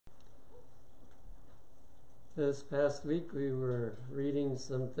This past week we were reading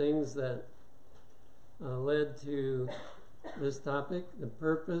some things that led to this topic, the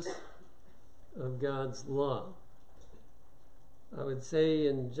purpose of God's law. I would say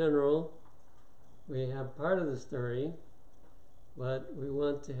in general we have part of the story, but we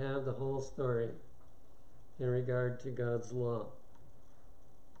want to have the whole story in regard to God's law.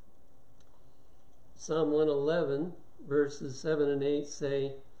 Psalm 111 verses 7 and 8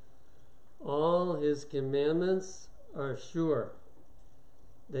 say, "All his commandments are sure.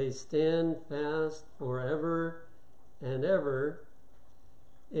 They stand fast forever and ever,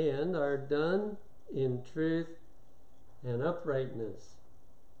 and are done in truth and uprightness."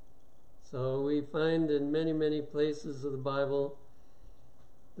 So we find in many, many places of the Bible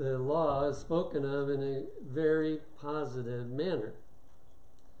the law is spoken of in a very positive manner.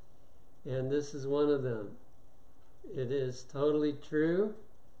 And this is one of them. It is totally true.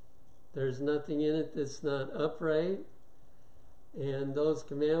 There's nothing in it that's not upright. And those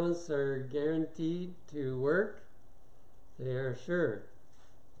commandments are guaranteed to work. They are sure.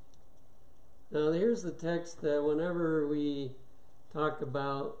 Now here's the text that whenever we talk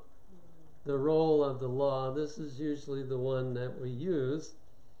about the role of the law, this is usually the one that we use.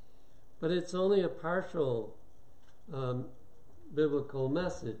 But it's only a partial biblical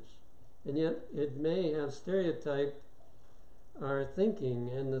message. And yet it may have stereotyped our thinking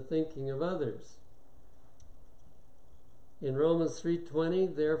and the thinking of others. In Romans 3:20,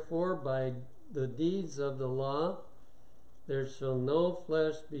 "Therefore by the deeds of the law there shall no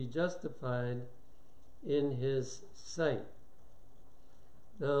flesh be justified in his sight."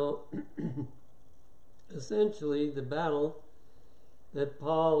 Now, essentially the battle that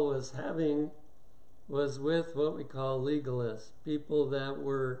Paul was having was with what we call legalists, people that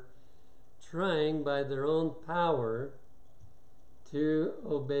were trying by their own power to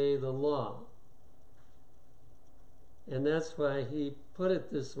obey the law. And that's why he put it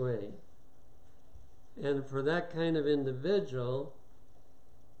this way. And for that kind of individual,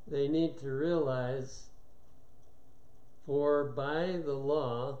 they need to realize, for by the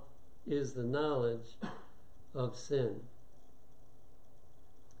law is the knowledge of sin.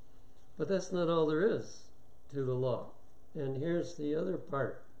 But that's not all there is to the law. And here's the other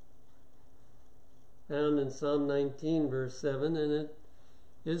part, found in Psalm 19 verse 7, and it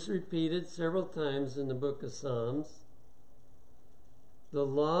is repeated several times in the book of Psalms. "The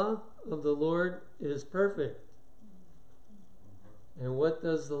law of the Lord is perfect." And what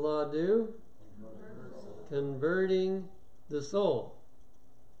does the law do? Converting the soul.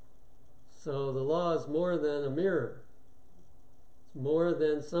 So the law is more than a mirror. It's more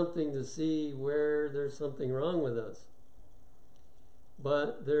than something to see where there's something wrong with us.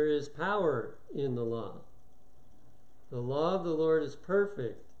 But there is power in the law. The law of the Lord is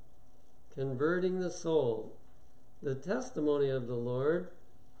perfect, converting the soul. The testimony of the Lord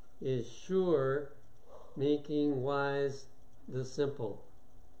is sure, making wise the simple.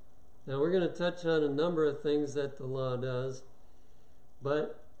 Now we're going to touch on a number of things that the law does,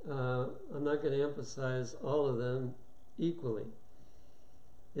 but I'm not going to emphasize all of them equally.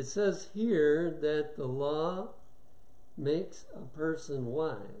 It says here that the law makes a person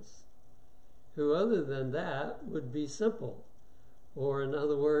wise, who other than that would be simple, or in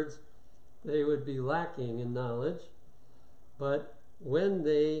other words, they would be lacking in knowledge. But when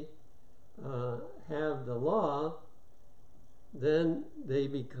they have the law, then they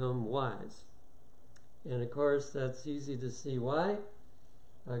become wise. And of course that's easy to see why.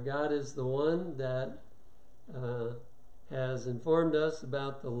 God is the one that has informed us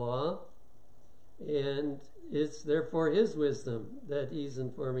about the law, and it's therefore his wisdom that he's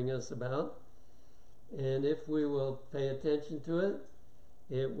informing us about. And if we will pay attention to it,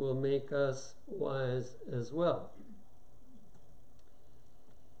 it will make us wise as well.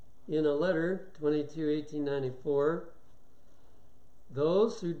 In a letter, 22/1894,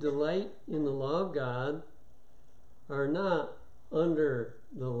 "Those who delight in the law of God are not under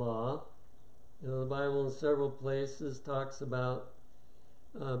the law." You know, the Bible in several places talks about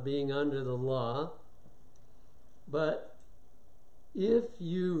being under the law. But if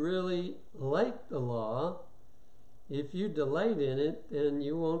you really like the law, if you delight in it, then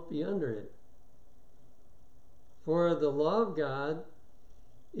you won't be under it. For the law of God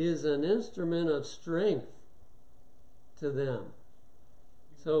is an instrument of strength to them.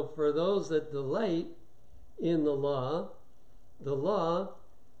 So for those that delight in the law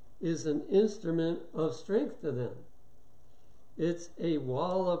is an instrument of strength to them. It's a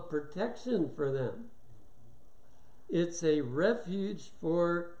wall of protection for them. It's a refuge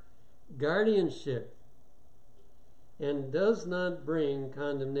for guardianship, and does not bring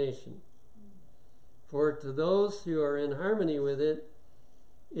condemnation. For to those who are in harmony with it,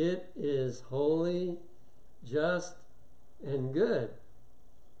 it is holy, just, and good.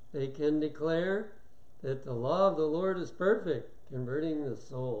 They can declare that the law of the Lord is perfect, converting the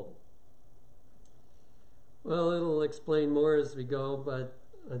soul. Well, it'll explain more as we go, but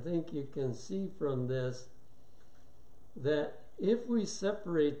I think you can see from this that if we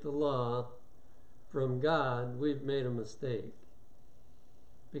separate the law from God, we've made a mistake.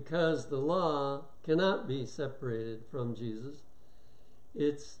 Because the law cannot be separated from Jesus.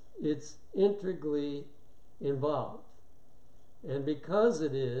 It's integrally involved. And because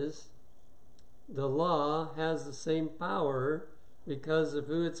it is, the law has the same power because of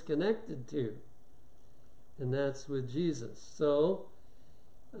who it's connected to. And that's with Jesus. So,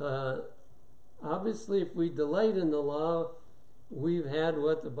 obviously, if we delight in the law, we've had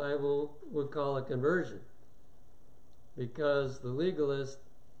what the Bible would call a conversion. Because the legalist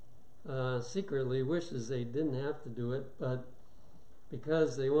secretly wishes they didn't have to do it, but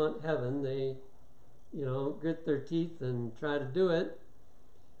because they want heaven, they, grit their teeth and try to do it.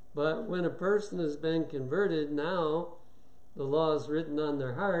 But when a person has been converted, now the law is written on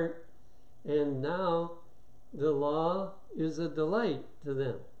their heart, and now the law is a delight to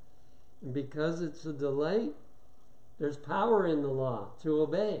them. And because it's a delight, there's power in the law to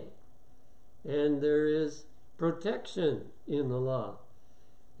obey. And there is protection in the law.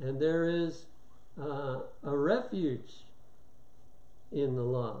 And there is a refuge in the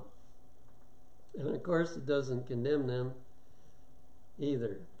law. And of course, it doesn't condemn them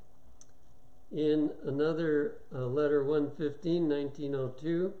either. In another letter, 115,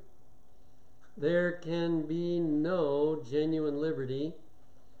 1902, there can be no genuine liberty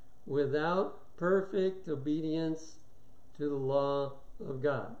without perfect obedience to the law of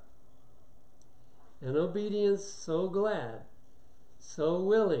God. An obedience so glad, so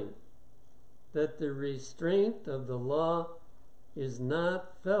willing, that the restraint of the law is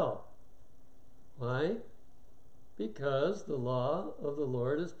not felt. Why? Because the law of the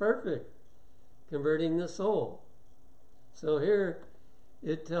Lord is perfect, converting the soul. So here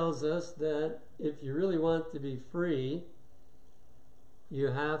it tells us that if you really want to be free, you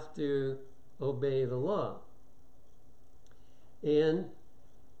have to obey the law. And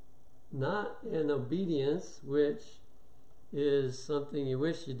not an obedience which is something you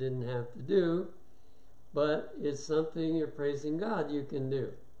wish you didn't have to do, but it's something you're praising God you can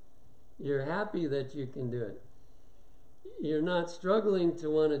do. You're happy that you can do it. You're not struggling to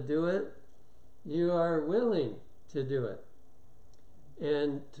want to do it. You are willing to do it.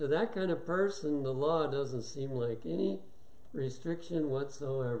 And to that kind of person, the law doesn't seem like any restriction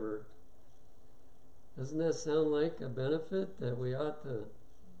whatsoever. Doesn't that sound like a benefit that we ought to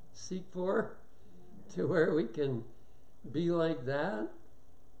seek for? To where we can be like that,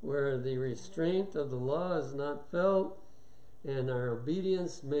 where the restraint of the law is not felt, and our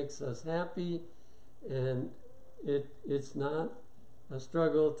obedience makes us happy, and it's not a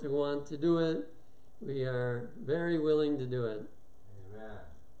struggle to want to do it. We are very willing to do it. Amen.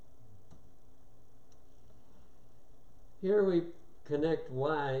 Here we connect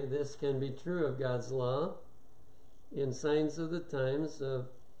why this can be true of God's law in Signs of the Times of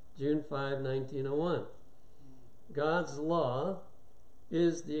June 5, 1901. God's law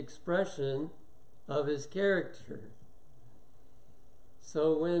is the expression of his character.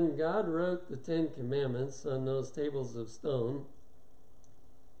 So when God wrote the Ten Commandments on those tables of stone,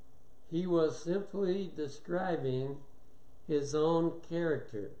 he was simply describing his own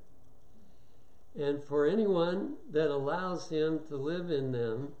character. And for anyone that allows him to live in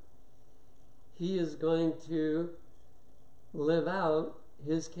them, he is going to live out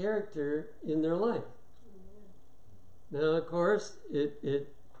his character in their life. Now, of course,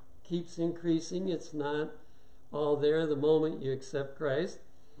 it keeps increasing. It's not all there the moment you accept Christ,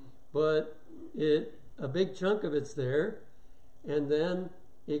 but a big chunk of it's there, and then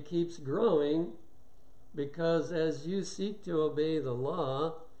it keeps growing, because as you seek to obey the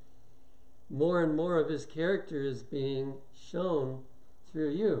law, more and more of his character is being shown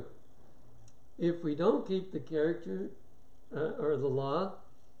through you. If we don't keep the character or the law,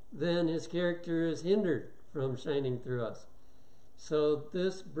 then his character is hindered from shining through us. So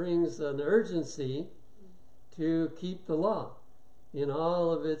this brings an urgency to keep the law in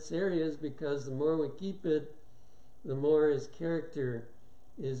all of its areas, because the more we keep it, the more his character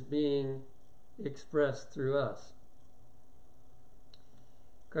is being expressed through us.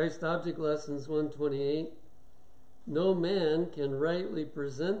 Christ Object Lessons 128. No man can rightly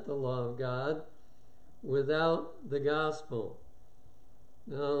present the law of God without the gospel.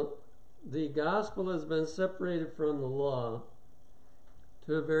 Now, the gospel has been separated from the law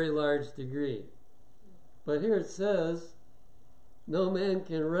to a very large degree. But here it says, no man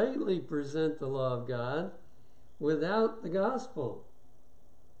can rightly present the law of God without the gospel,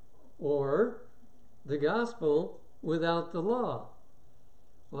 or the gospel without the law.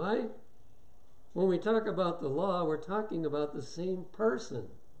 Why? When we talk about the law, we're talking about the same person.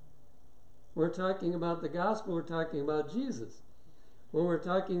 We're talking about the gospel, we're talking about Jesus. When we're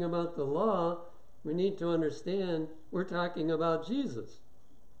talking about the law, we need to understand we're talking about Jesus.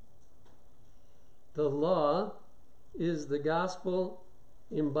 The law is the gospel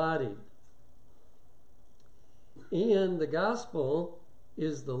embodied. And the gospel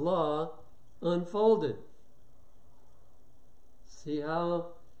is the law unfolded. See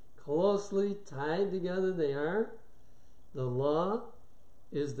how closely tied together they are? The law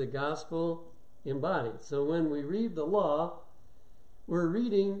is the gospel embodied. So when we read the law, we're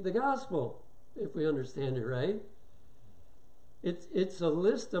reading the gospel, if we understand it right. It's a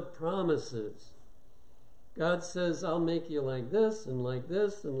list of promises. God says, I'll make you like this and like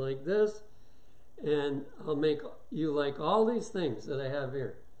this and like this, and I'll make you like all these things that I have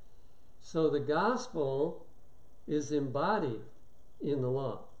here. So the gospel is embodied in the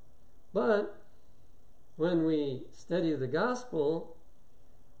law. But when we study the gospel,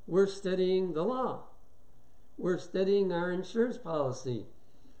 we're studying the law. We're studying our insurance policy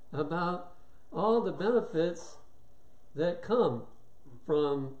about all the benefits that come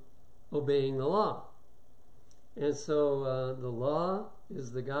from obeying the law. And so the law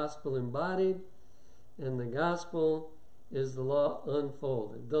is the gospel embodied, and the gospel is the law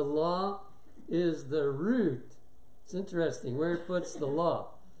unfolded. The law is the root. It's interesting where it puts the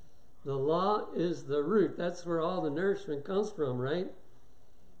law. The law is the root. That's where all the nourishment comes from, right?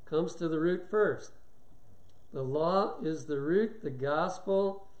 Comes to the root first. The law is the root. The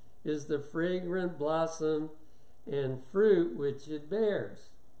gospel is the fragrant blossom and fruit which it bears.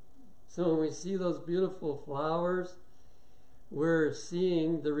 So when we see those beautiful flowers, we're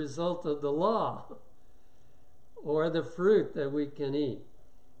seeing the result of the law, or the fruit that we can eat.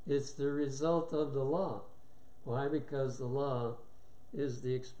 It's the result of the law. Why? Because the law is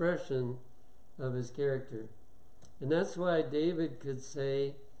the expression of his character. And that's why David could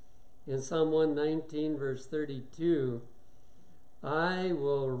say in Psalm 119, verse 32, I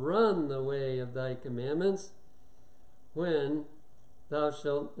will run the way of thy commandments when thou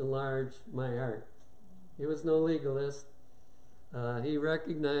shalt enlarge my heart. He was no legalist. He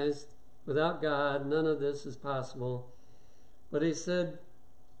recognized without God, none of this is possible. But he said,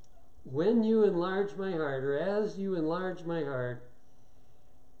 when you enlarge my heart, or as you enlarge my heart,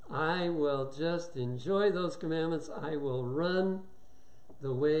 I will just enjoy those commandments. I will run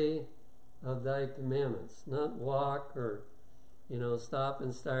the way of thy commandments. Not walk or, stop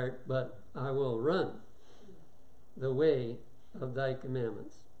and start, but I will run the way of thy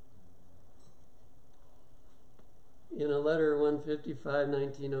commandments. In a letter 155,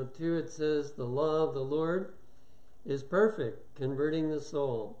 1902, it says, the law of the Lord is perfect, converting the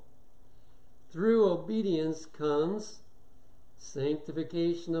soul. Through obedience comes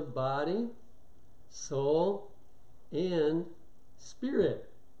sanctification of body, soul, and spirit.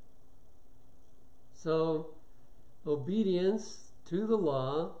 So, obedience to the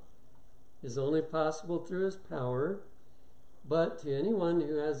law is only possible through his power, but to anyone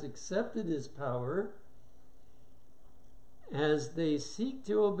who has accepted his power, as they seek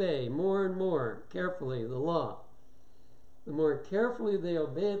to obey more and more carefully the law, the more carefully they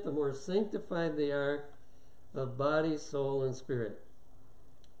obey it, the more sanctified they are of body, soul, and spirit.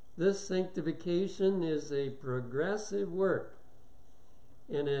 This sanctification is a progressive work,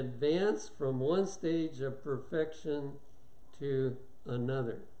 an advance from one stage of perfection to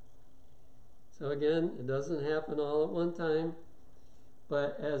another. So again, it doesn't happen all at one time,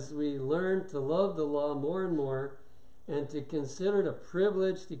 but as we learn to love the law more and more, and to consider it a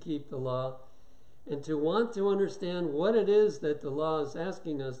privilege to keep the law, and to want to understand what it is that the law is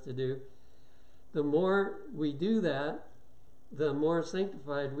asking us to do, the more we do that, the more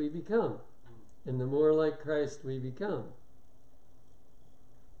sanctified we become, and the more like Christ we become.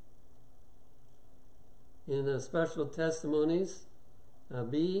 In special testimonies,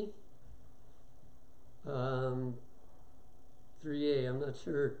 B, 3a, I'm not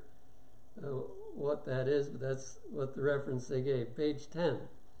sure what that is, but that's what the reference they gave. Page 10.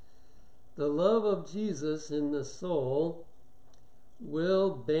 The love of Jesus in the soul will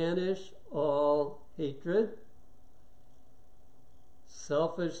banish all hatred,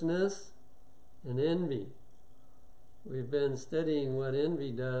 selfishness, and envy. We've been studying what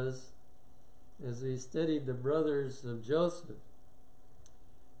envy does as we studied the brothers of Joseph.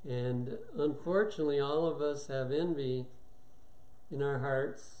 And unfortunately, all of us have envy in our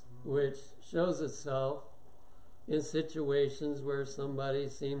hearts, which shows itself in situations where somebody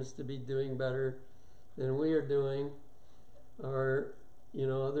seems to be doing better than we are doing, or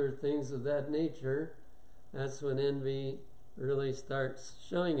other things of that nature. That's when envy really starts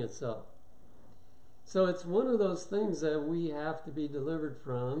showing itself. So it's one of those things that we have to be delivered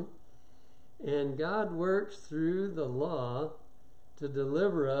from, and God works through the law to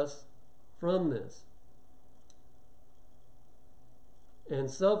deliver us from this. And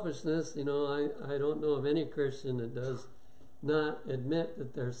selfishness, I don't know of any Christian that does not admit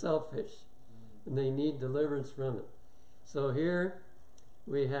that they're selfish and they need deliverance from it. So here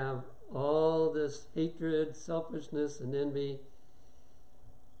we have all this hatred, selfishness, and envy.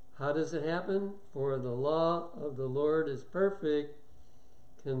 How does it happen? For the law of the Lord is perfect,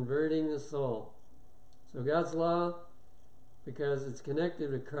 converting the soul. So God's law, because it's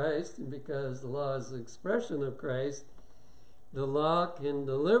connected to Christ, and because the law is the expression of Christ, the law can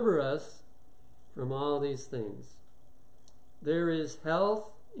deliver us from all these things. There is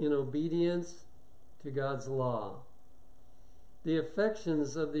health in obedience to God's law. The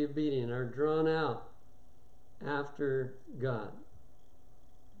affections of the obedient are drawn out after God.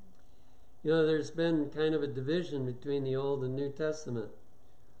 There's been kind of a division between the Old and New Testament.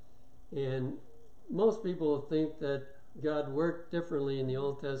 And most people think that God worked differently in the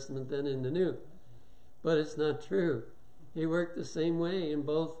Old Testament than in the New. But it's not true. He worked the same way in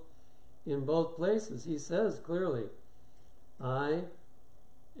both places. He says clearly, I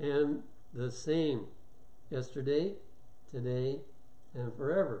am the same yesterday, today, and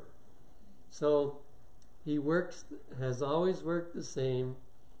forever. So he has always worked the same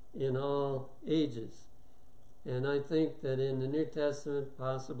in all ages. And I think that in the New Testament,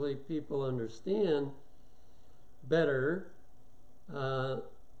 possibly people understand better that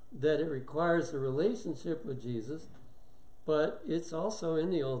it requires a relationship with Jesus. But it's also in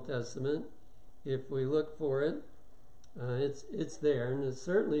the Old Testament. If we look for it, it's there, and it's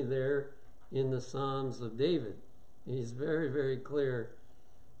certainly there in the Psalms of David. He's very, very clear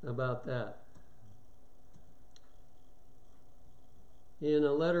about that. In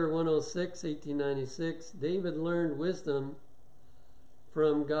a letter 106, 1896, David learned wisdom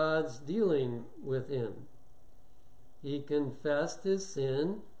from God's dealing with him. He confessed his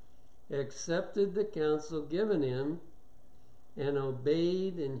sin, accepted the counsel given him, and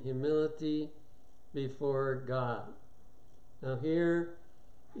obeyed in humility before God. Now here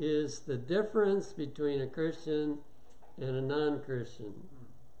is the difference between a Christian and a non-Christian.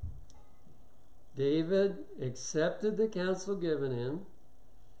 David accepted the counsel given him,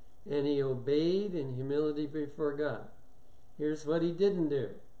 and he obeyed in humility before God. Here's what he didn't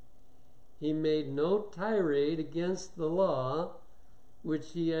do. He made no tirade against the law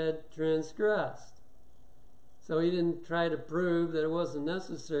which he had transgressed. So he didn't try to prove that it wasn't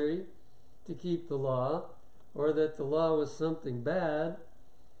necessary to keep the law, or that the law was something bad.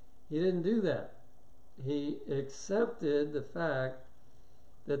 He didn't do that. He accepted the fact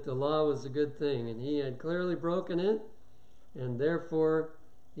that the law was a good thing, and he had clearly broken it, and therefore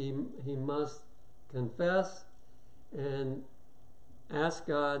he must confess and ask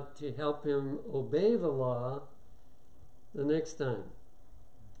God to help him obey the law the next time.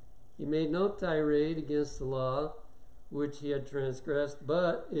 He made no tirade against the law which he had transgressed,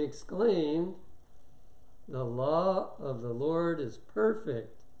 but exclaimed, "The law of the Lord is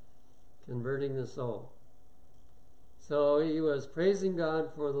perfect, converting the soul." So he was praising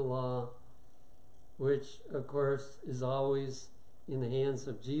God for the law, which of course is always in the hands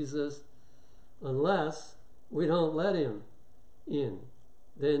of Jesus, unless we don't let him in.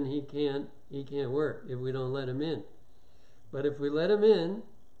 Then he can't work if we don't let him in. But if we let him in,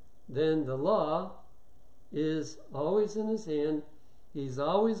 then the law is always in his hand. He's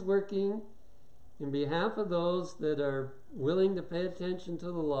always working in behalf of those that are willing to pay attention to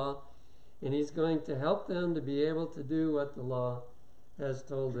the law, and he's going to help them to be able to do what the law has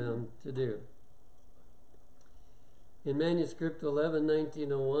told them to do. In manuscript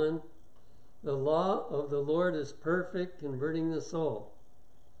 11/1901, the law of the Lord is perfect, converting the soul.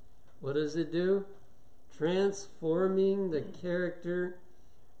 What does it do? Transforming the character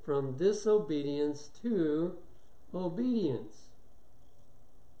from disobedience to obedience.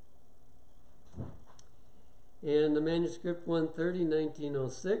 And the manuscript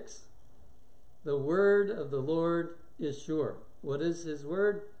 130/1906, the word of the Lord is sure. What is his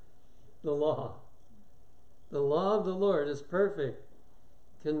word? The law. The law of the Lord is perfect,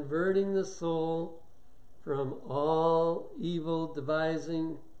 converting the soul from all evil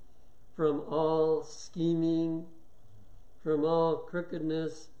devising, from all scheming, from all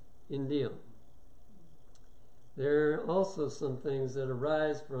crookedness in dealing. There are also some things that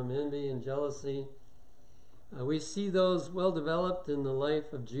arise from envy and jealousy. We see those well developed in the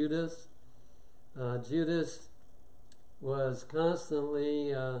life of Judas. Judas was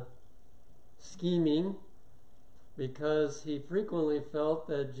constantly scheming because he frequently felt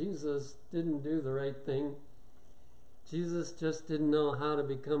that Jesus didn't do the right thing. Jesus just didn't know how to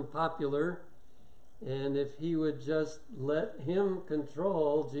become popular, and if he would just let him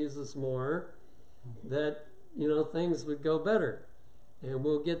control Jesus more, that, things would go better, and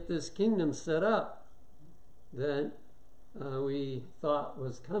we'll get this kingdom set up that we thought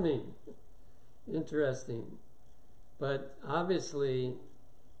was coming. Interesting. But obviously,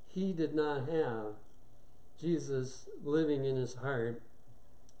 he did not have Jesus living in his heart,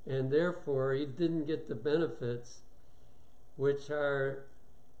 and therefore he didn't get the benefits which are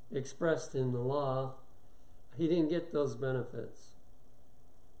expressed in the law. He didn't get those benefits.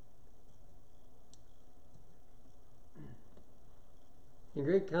 In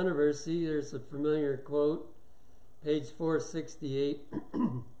Great Controversy, there's a familiar quote, page 468.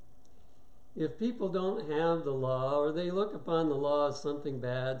 If people don't have the law, or they look upon the law as something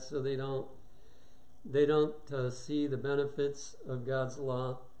bad, so they don't see the benefits of God's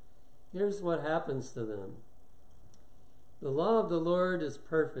law, here's what happens to them. The law of the Lord is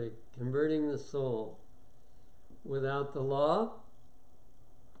perfect, converting the soul. Without the law,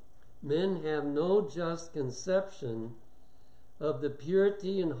 men have no just conception of the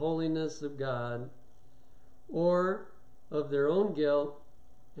purity and holiness of God, or of their own guilt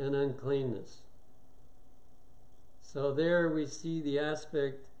and uncleanness. So there we see the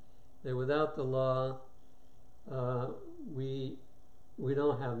aspect that without the law, we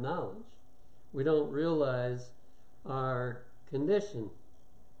don't have knowledge. We don't realize our condition.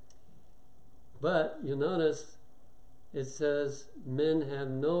 But you notice it says men have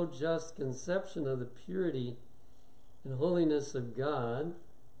no just conception of the purity and holiness of God,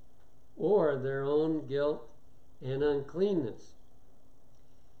 or their own guilt and uncleanness.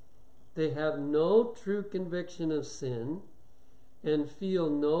 They have no true conviction of sin and feel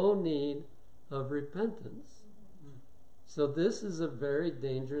no need of repentance. So this is a very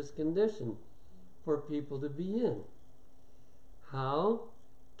dangerous condition for people to be in. How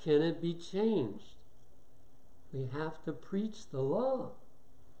can it be changed? We have to preach the law.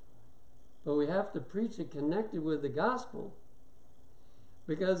 But we have to preach it connected with the gospel.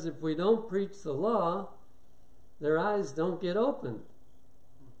 Because if we don't preach the law, their eyes don't get opened.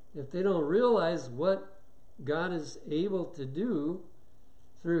 If they don't realize what God is able to do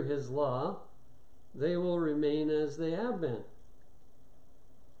through his law, they will remain as they have been.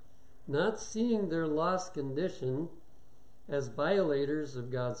 Not seeing their lost condition as violators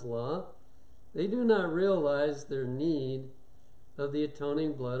of God's law, they do not realize their need of the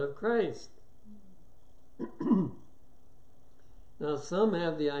atoning blood of Christ. Now, some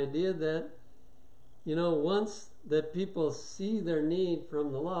have the idea that, once that people see their need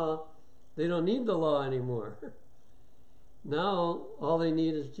from the law, they don't need the law anymore. Now, all they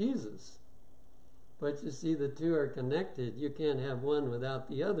need is Jesus. But you see, the two are connected. You can't have one without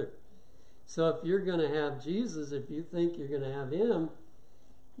the other. So if you're going to have Jesus, if you think you're going to have him,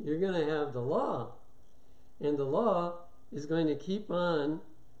 you're going to have the law. And the law is going to keep on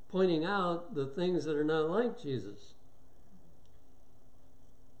pointing out the things that are not like Jesus.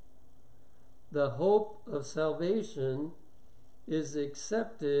 The hope of salvation is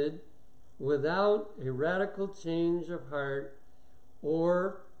accepted without a radical change of heart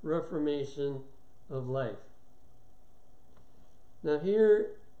or reformation of life. Now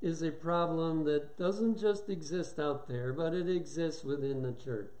here is a problem that doesn't just exist out there, but it exists within the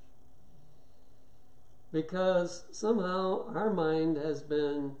church. Because somehow our mind has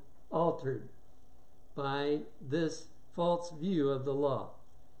been altered by this false view of the law.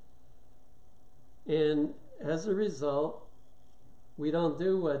 And as a result, we don't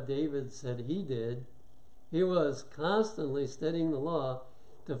do what David said he did. He was constantly studying the law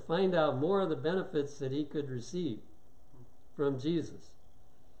to find out more of the benefits that he could receive from Jesus.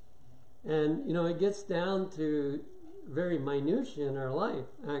 And, it gets down to very minutiae in our life,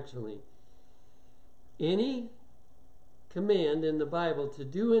 actually. Any command in the Bible to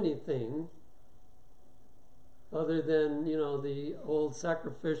do anything other than, the old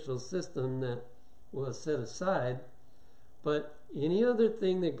sacrificial system that was set aside, but any other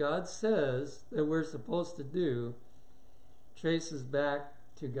thing that God says that we're supposed to do traces back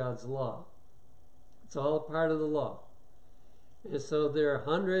to God's law. It's all a part of the law. And so there are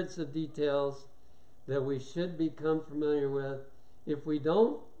hundreds of details that we should become familiar with. If we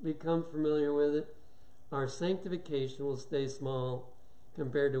don't become familiar with it, our sanctification will stay small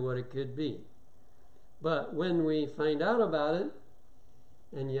compared to what it could be. But when we find out about it,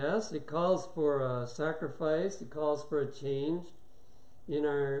 And yes, it calls for a sacrifice. It calls for a change in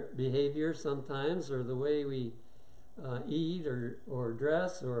our behavior sometimes, or the way we eat or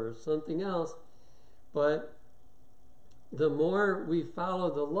dress or something else. But the more we follow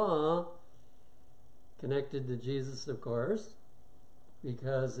the law, connected to Jesus, of course,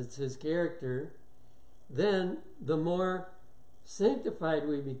 because it's his character, then the more sanctified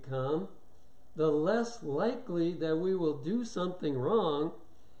we become, the less likely that we will do something wrong,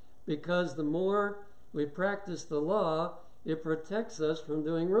 because the more we practice the law, it protects us from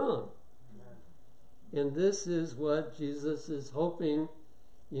doing wrong. Amen. And this is what Jesus is hoping,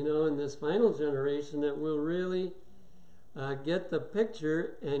 in this final generation, that we'll really get the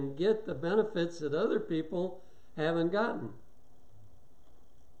picture and get the benefits that other people haven't gotten.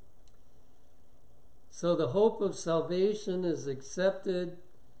 So the hope of salvation is accepted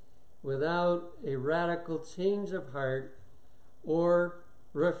without a radical change of heart or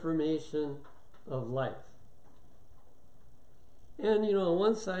reformation of life. And, on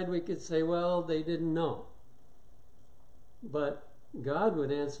one side we could say, well, they didn't know. But God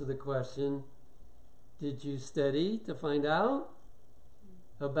would answer the question, did you study to find out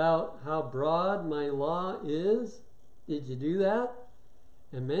about how broad my law is? Did you do that?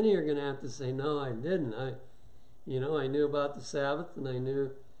 And many are going to have to say, no, I didn't. I knew about the Sabbath, and I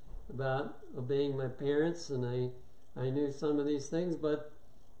knew about obeying my parents, and I knew some of these things, but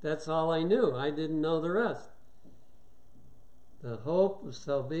that's all I knew. I didn't know the rest. The hope of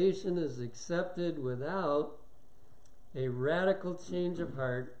salvation is accepted without a radical change of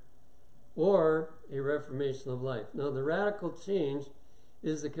heart or a reformation of life. Now, the radical change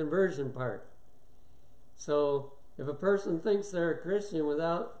is the conversion part. So, if a person thinks they're a Christian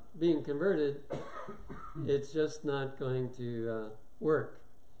without being converted, it's just not going to work.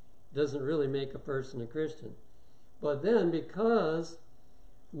 It doesn't really make a person a Christian. But then, because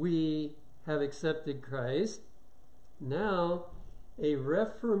we have accepted Christ, now a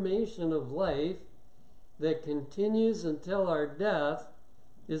reformation of life that continues until our death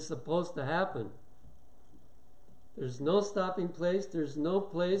is supposed to happen. There's no stopping place. There's no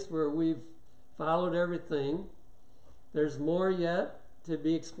place where we've followed everything. There's more yet to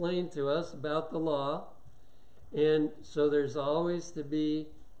be explained to us about the law. And so there's always to be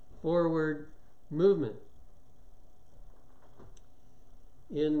forward movement.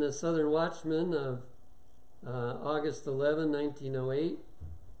 In the Southern Watchman of August 11, 1908,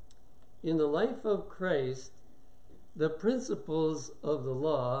 in the life of Christ, the principles of the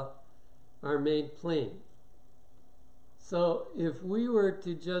law are made plain. So if we were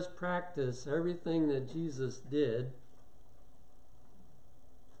to just practice everything that Jesus did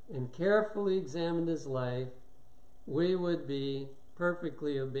and carefully examine his life, we would be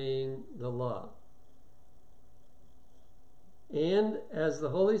perfectly obeying the law. And as the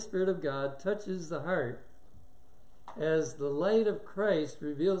Holy Spirit of God touches the heart, as the light of Christ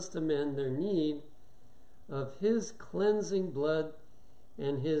reveals to men their need of his cleansing blood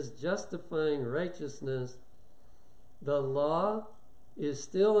and his justifying righteousness, the law is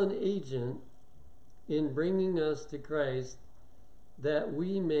still an agent in bringing us to Christ, that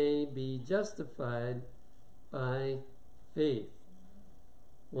we may be justified by faith.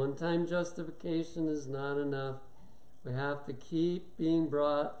 One-time justification is not enough. We have to keep being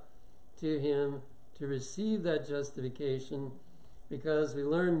brought to him to receive that justification, because we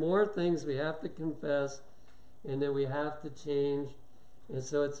learn more things we have to confess and that we have to change, and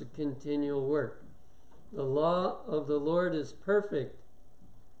so it's a continual work. The law of the Lord is perfect,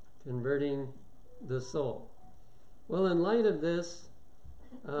 converting the soul. Well, in light of this,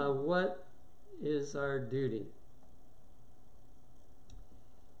 what is our duty?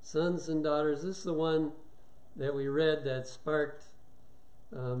 Sons and daughters, this is the one that we read that sparked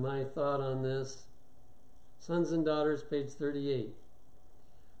my thought on this. Sons and daughters, page 38.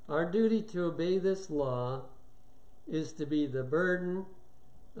 Our duty to obey this law is to be the burden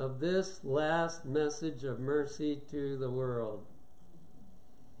of this last message of mercy to the world.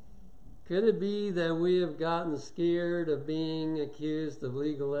 Could it be that we have gotten scared of being accused of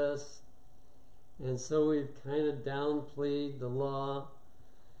legalists, and so we've kind of downplayed the law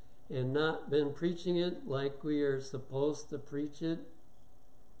and not been preaching it like we are supposed to preach it?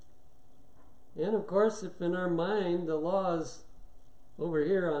 And of course, if in our mind the law is over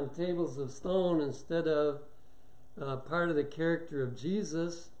here on tables of stone instead of part of the character of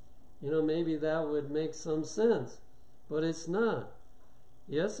Jesus, maybe that would make some sense. But it's not.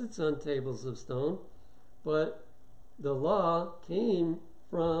 Yes, it's on tables of stone, but the law came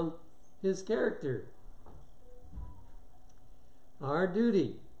from his character. Our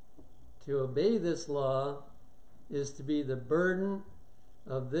duty to obey this law is to be the burden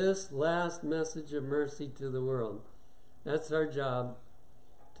of this last message of mercy to the world. That's our job,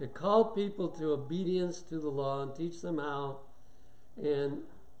 to call people to obedience to the law and teach them how, and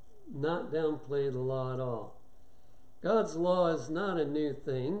not downplay the law at all. God's law is not a new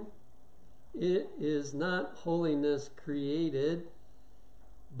thing. It is not holiness created,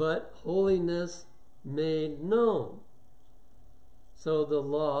 but holiness made known. So the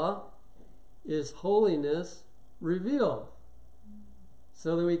law is holiness revealed,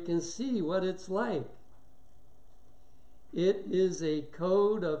 so that we can see what it's like. It is a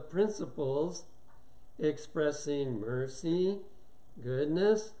code of principles expressing mercy,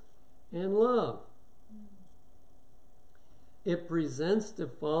 goodness, and love. It presents to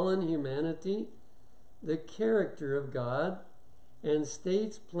fallen humanity the character of God and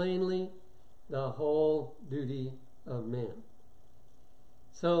states plainly the whole duty of man.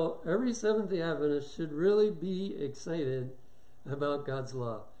 So every Seventh-day Adventist should really be excited about God's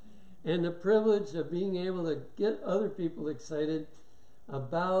law, and the privilege of being able to get other people excited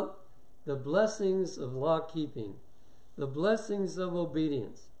about the blessings of law-keeping, the blessings of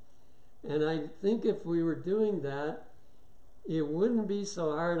obedience. And I think if we were doing that, it wouldn't be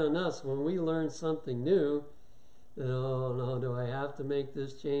so hard on us when we learn something new that, oh no, do I have to make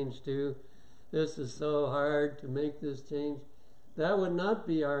this change too? This is so hard to make this change. That would not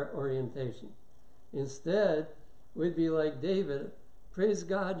be our orientation. Instead, we'd be like David, praise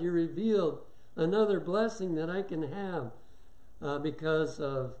God, you revealed another blessing that I can have because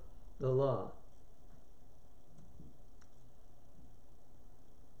of the law.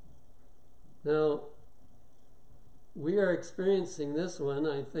 Now, we are experiencing this one.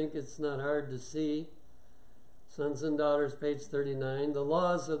 I think it's not hard to see. Sons and Daughters, page 39. The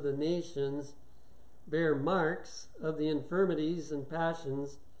laws of the nations bear marks of the infirmities and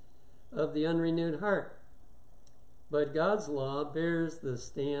passions of the unrenewed heart. But God's law bears the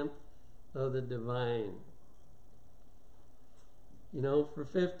stamp of the divine. You know, for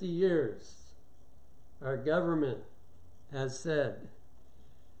 50 years, our government has said,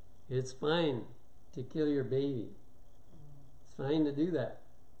 it's fine to kill your baby. It's fine to do that.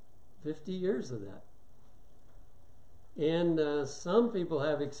 50 years of that. And some people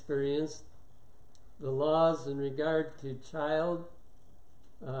have experienced the laws in regard to child,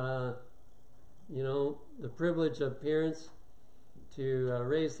 the privilege of parents to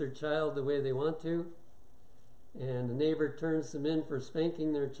raise their child the way they want to. And the neighbor turns them in for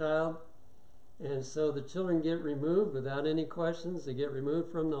spanking their child. And so the children get removed without any questions. They get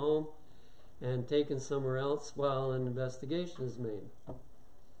removed from the home and taken somewhere else while an investigation is made.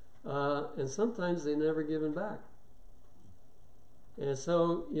 And sometimes they're never given back. And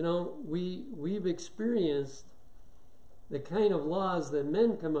so, we've experienced the kind of laws that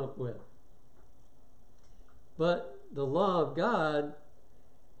men come up with. But the law of God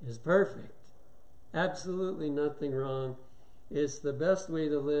is perfect. Absolutely nothing wrong. It's the best way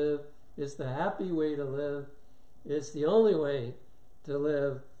to live. It's the happy way to live. It's the only way to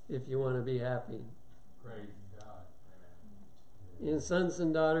live if you want to be happy. Praise God. In Sons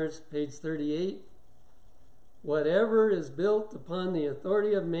and Daughters, page 38, whatever is built upon the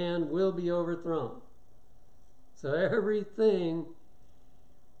authority of man will be overthrown. So everything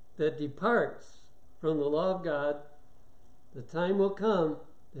that departs from the law of God, the time will come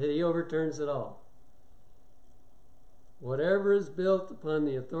that he overturns it all. Whatever is built upon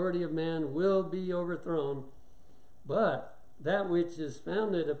the authority of man will be overthrown, but that which is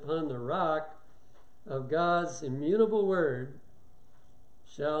founded upon the rock of God's immutable word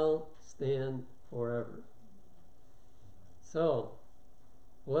shall stand forever. So,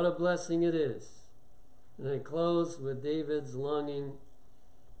 what a blessing it is. And I close with David's longing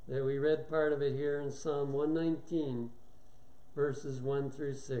that we read part of it here in Psalm 119, verses 1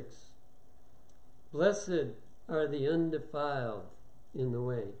 through 6. Blessed are the undefiled in the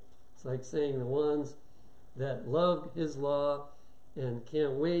way. It's like saying the ones that love his law and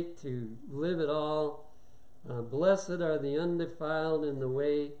can't wait to live it all. Blessed are the undefiled in the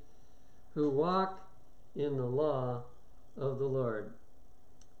way who walk in the law of the Lord.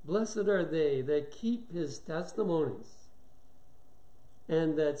 Blessed are they that keep his testimonies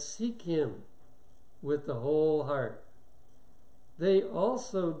and that seek him with the whole heart. They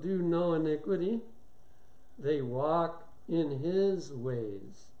also do no iniquity. They walk in his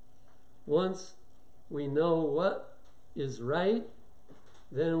ways. Once we know what is right,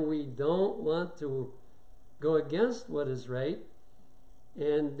 then we don't want to go against what is right.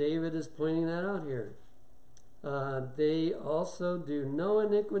 And David is pointing that out here. They also do no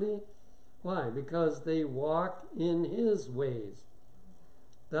iniquity. Why? Because they walk in his ways.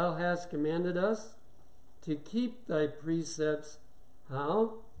 Thou hast commanded us to keep thy precepts.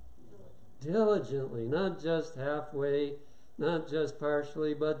 How? Diligently, not just halfway, not just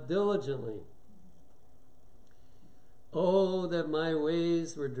partially, but diligently. Oh, that my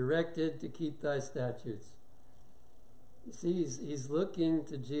ways were directed to keep thy statutes. You see, he's looking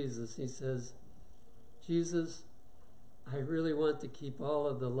to Jesus. He says, Jesus, I really want to keep all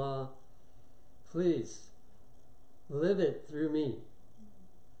of the law. Please, live it through me.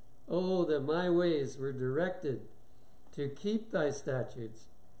 Oh, that my ways were directed to keep thy statutes.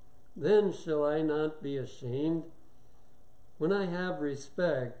 Then shall I not be ashamed when I have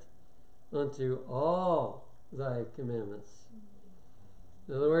respect unto all thy commandments.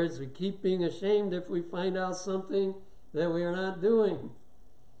 In other words, we keep being ashamed if we find out something that we are not doing.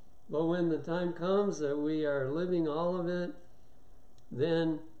 But when the time comes that we are living all of it,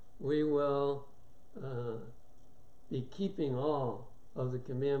 then we will be keeping all of the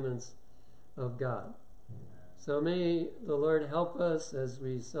commandments of God. So may the Lord help us as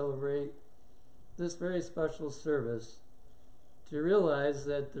we celebrate this very special service to realize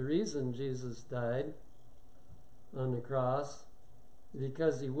that the reason Jesus died on the cross is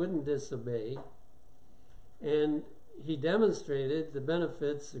because he wouldn't disobey, and he demonstrated the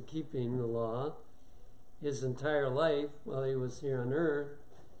benefits of keeping the law his entire life while he was here on earth.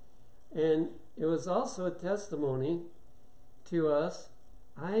 And it was also a testimony to us.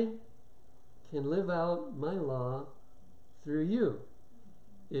 I can live out my law through you.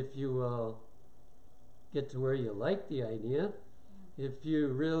 If you will get to where you like the idea, if you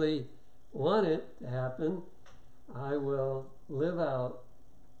really want it to happen, I will live out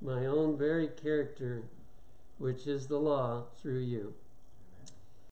my own very character, which is the law, through you.